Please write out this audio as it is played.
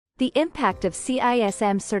The impact of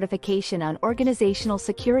CISM certification on organizational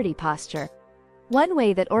security posture. One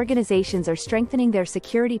way that organizations are strengthening their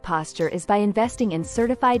security posture is by investing in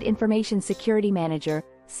Certified Information Security Manager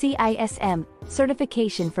 (CISM)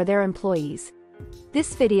 certification for their employees.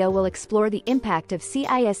 This video will explore the impact of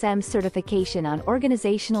CISM certification on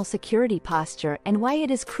organizational security posture and why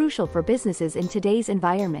it is crucial for businesses in today's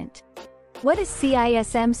environment. What is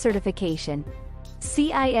CISM certification?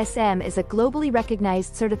 CISM is a globally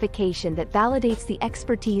recognized certification that validates the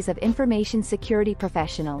expertise of information security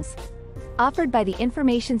professionals. Offered by the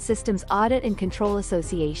Information Systems Audit and Control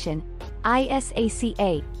Association,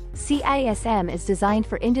 ISACA, CISM is designed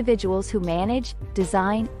for individuals who manage,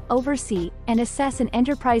 design, oversee, and assess an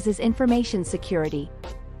enterprise's information security.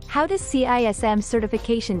 How does CISM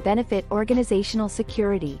certification benefit organizational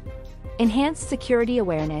security? Enhanced security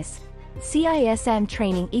awareness. CISM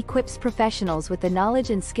training equips professionals with the knowledge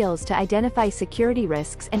and skills to identify security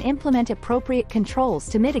risks and implement appropriate controls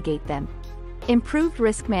to mitigate them. Improved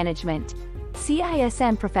risk management.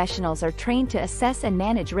 CISM professionals are trained to assess and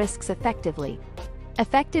manage risks effectively.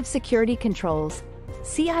 Effective security controls.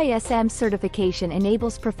 CISM certification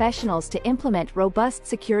enables professionals to implement robust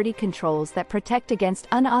security controls that protect against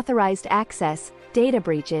unauthorized access, data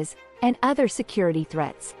breaches, and other security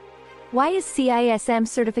threats. Why is CISM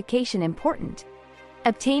certification important?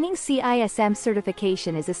 Obtaining CISM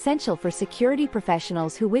certification is essential for security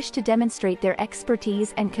professionals who wish to demonstrate their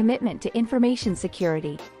expertise and commitment to information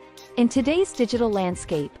security. In today's digital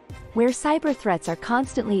landscape, where cyber threats are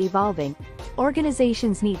constantly evolving,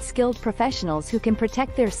 organizations need skilled professionals who can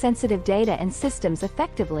protect their sensitive data and systems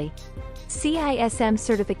effectively. CISM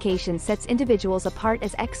certification sets individuals apart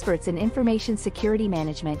as experts in information security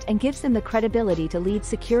management and gives them the credibility to lead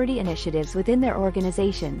security initiatives within their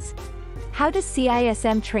organizations. How does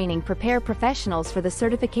CISM training prepare professionals for the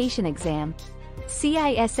certification exam?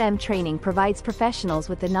 CISM training provides professionals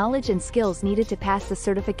with the knowledge and skills needed to pass the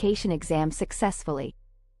certification exam successfully.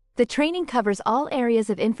 The training covers all areas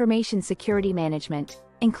of information security management,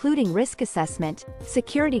 including risk assessment,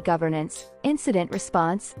 security governance, incident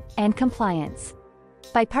response, and compliance.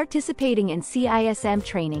 By participating in CISM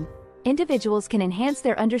training, individuals can enhance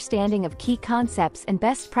their understanding of key concepts and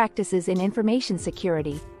best practices in information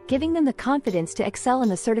security, giving them the confidence to excel in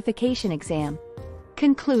the certification exam.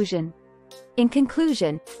 Conclusion. In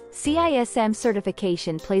conclusion, CISM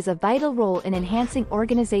certification plays a vital role in enhancing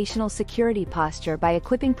organizational security posture by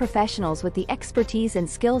equipping professionals with the expertise and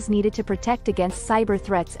skills needed to protect against cyber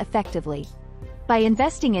threats effectively. By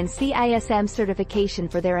investing in CISM certification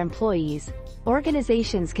for their employees,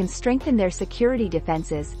 organizations can strengthen their security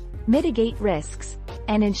defenses, mitigate risks,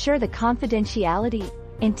 and ensure the confidentiality,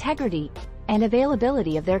 integrity, and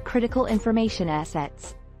availability of their critical information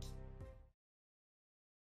assets.